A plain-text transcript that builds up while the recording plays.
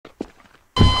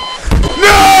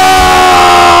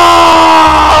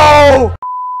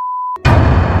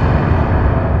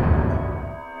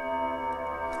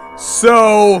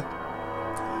So,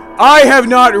 I have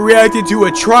not reacted to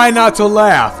a Try Not to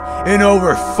Laugh in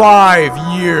over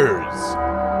 5 years.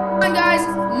 Hi guys,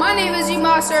 my name is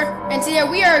G-Monster, and today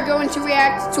we are going to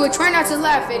react to a Try Not to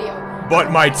Laugh video.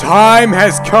 But my time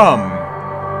has come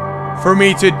for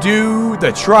me to do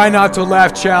the Try Not to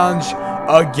Laugh challenge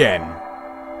again.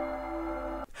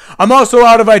 I'm also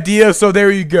out of ideas, so there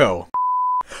you go.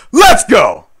 Let's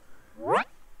go!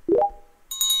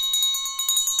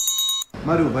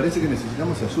 Maru, parece que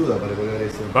necesitamos ayuda para colgar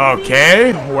eso.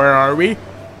 Okay, where are we?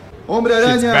 Hombre It's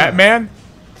araña. Batman?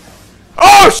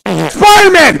 Oh,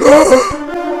 Spider-Man!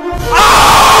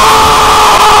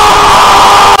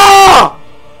 Ah!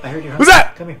 I heard you're hungry. Was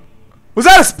that? Come here. Was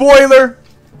that a spoiler?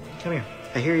 Come here.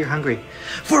 I hear you're hungry.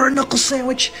 For a knuckle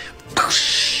sandwich.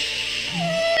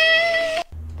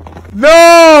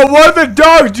 No! What did the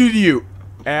dog do to you?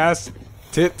 Ass,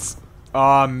 tits,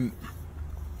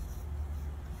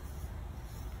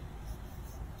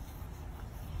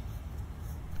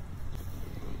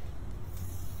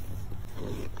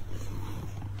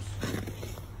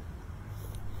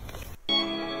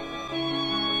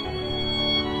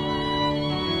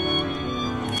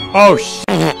 Oh,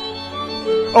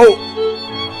 Oh!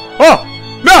 Oh!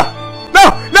 No! No!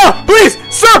 No! Please!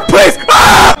 Sir, please!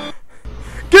 Ah!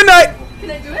 Good night!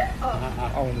 Can I do it?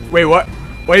 Oh. Wait, what?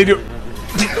 What do you do?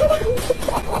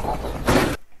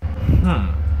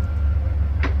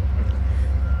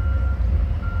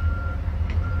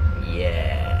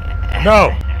 Yeah.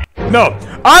 No! No!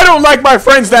 I don't like my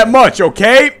friends that much,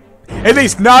 okay? At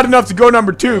least not enough to go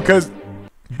number 2, cause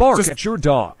Bark at your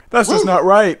dog. that's just not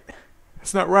right.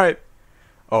 That's not right.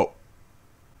 Oh.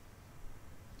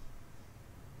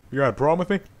 You got a problem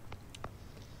with me?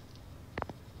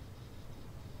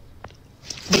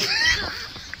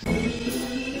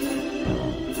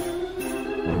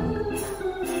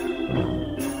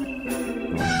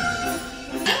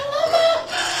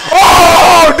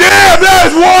 Oh, damn! That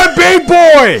is one big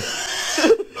boy!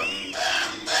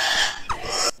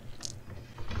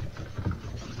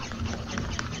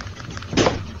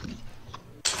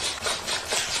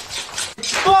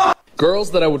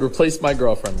 Girls that I would replace my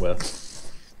girlfriend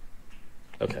with.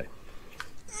 Okay.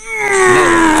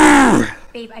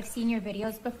 Babe, I've seen your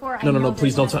videos before. No,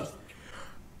 please don't touch.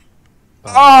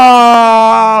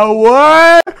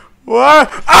 What?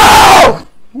 What? Oh!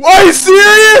 Are you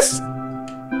serious?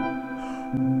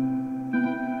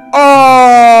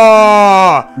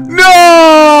 Oh!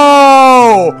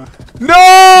 No!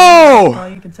 No! All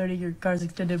you concerning your car's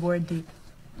extended warranty.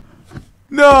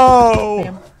 No!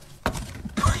 Ma'am.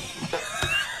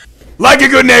 Like a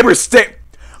good neighbor, stay.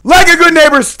 Like a good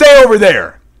neighbor, stay over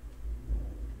there.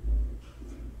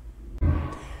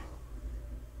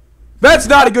 That's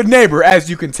not a good neighbor, as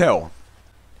you can tell.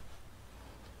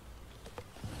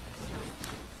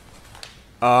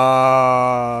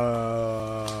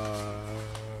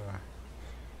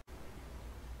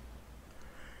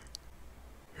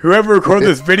 Whoever recorded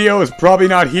this video is probably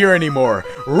not here anymore.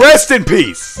 Rest in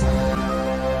peace.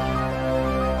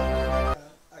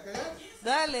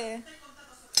 Dale.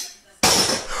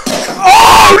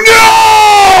 Oh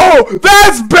no!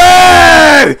 That's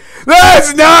bad!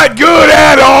 That's not good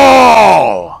at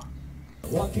all!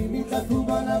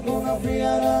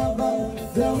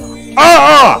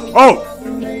 Oh!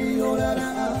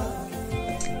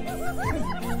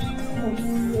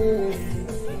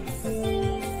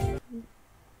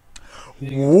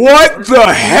 What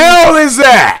the hell is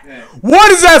that?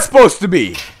 What is that supposed to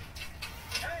be?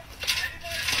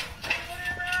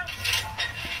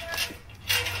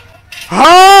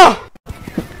 Huh?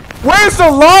 Where's the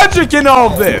logic in all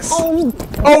this?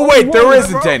 Oh wait, there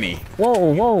isn't any.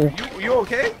 Whoa. You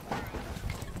okay?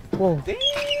 Whoa. Damn.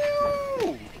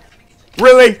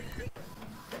 Really?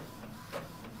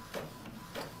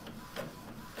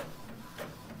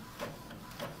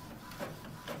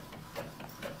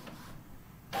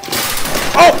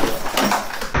 Oh!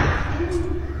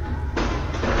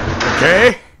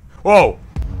 Okay. Whoa.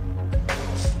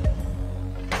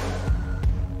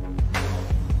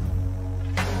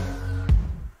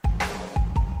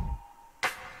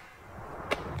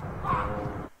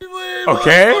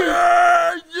 Okay.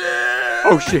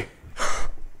 Oh shit.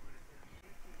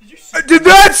 Did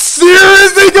that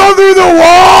seriously go through the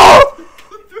wall?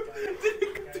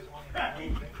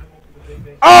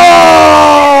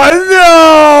 Oh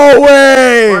no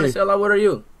way! How old are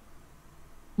you?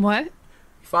 What?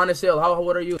 How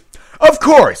old are you? Of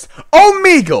course,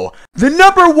 Omegle, the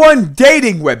 #1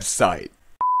 dating website.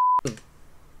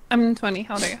 I'm 20.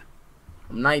 How old are you?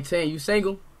 I'm 19. You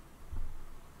single?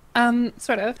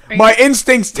 Sort of. My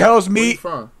instincts tells Where you me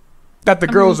from? that the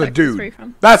girl's a from Texas. Where dude. you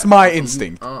from? That's my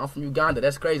instinct. I'm from Uganda.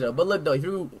 That's crazy. But look though, if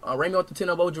you rate me off the 10,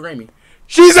 what would you rate me?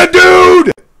 She's a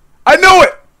dude! I know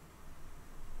it!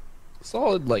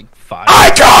 Solid like 5. I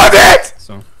called it!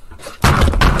 So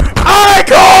I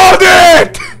called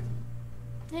it!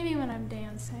 Maybe when I'm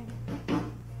dancing.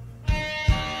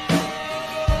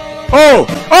 Oh,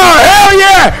 hell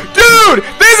yeah! Dude,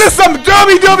 this is some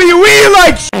WWE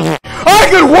like shit. I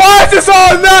could watch this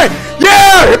all night!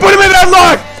 Yeah! Put him in that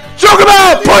lock! Choke him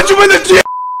out! Punch him in the chin!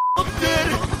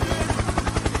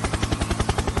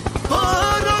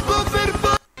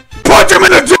 Punch him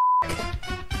in the chin!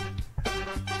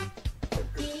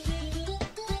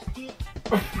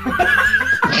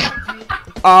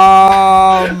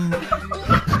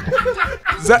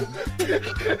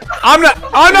 I'm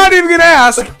not even gonna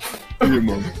ask.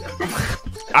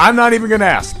 I'm not even gonna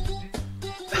ask.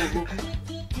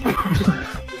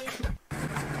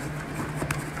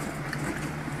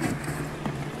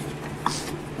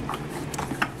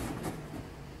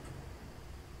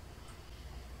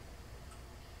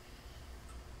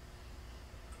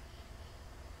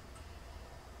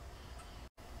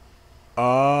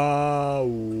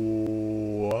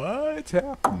 What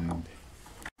happened?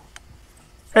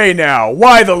 Hey now,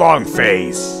 why the long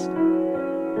face?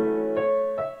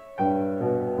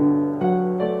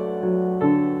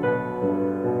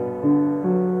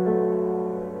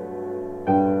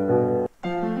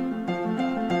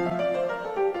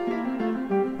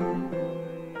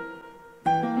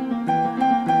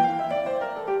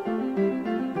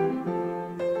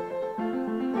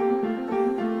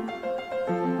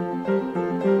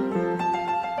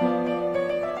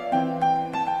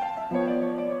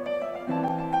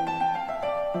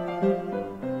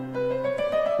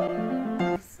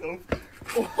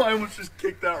 I almost just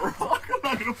kicked that rock. I'm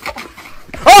not gonna fall.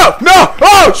 Oh no!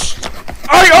 Oh!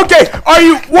 Are you okay? Are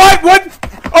you what? What?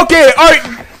 Okay.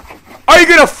 Are you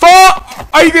gonna fall?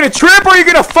 Are you gonna trip or are you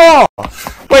gonna fall?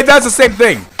 Wait, that's the same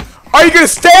thing. Are you gonna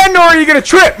stand or are you gonna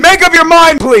trip? Make up your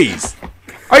mind, please.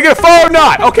 Are you gonna fall or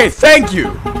not? Okay, thank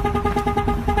you.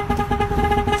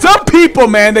 Some people,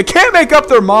 man, they can't make up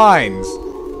their minds.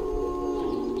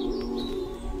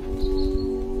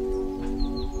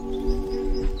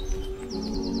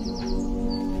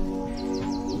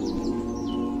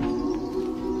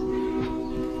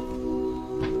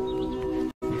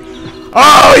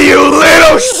 Oh, you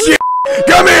little shit!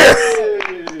 Come here!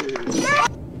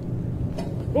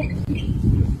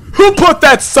 Who put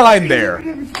that sign there?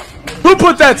 Who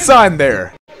put that sign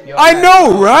there? I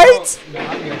know, right?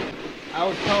 I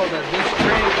was told that this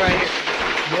train right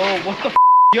here. Yo, what the f?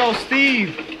 Yo,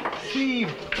 Steve,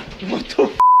 what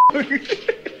the f?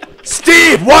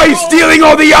 Steve, why are you stealing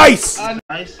all the ice?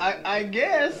 I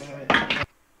guess.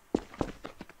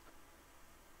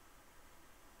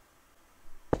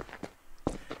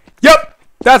 Yep,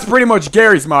 that's pretty much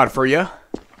Gary's mod for you.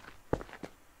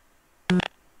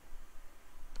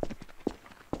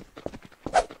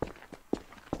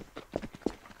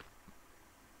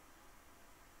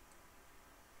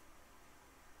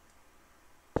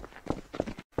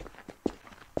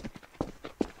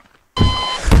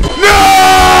 No!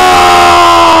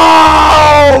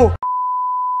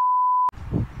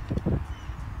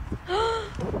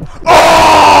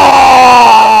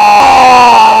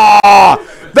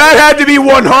 That had to be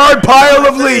one hard pile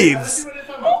of leaves.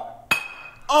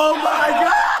 Oh my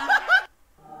god!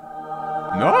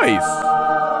 Nice.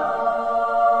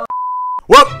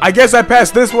 Well, I guess I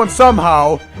passed this one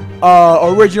somehow.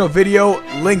 Original video,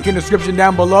 link in description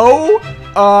down below.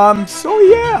 So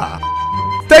yeah.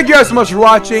 Thank you guys so much for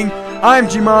watching. I'm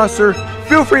G-Monster.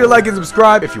 Feel free to like and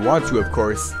subscribe if you want to, of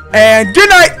course. And good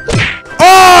night!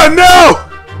 Oh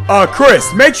no!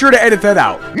 Chris, make sure to edit that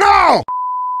out. No!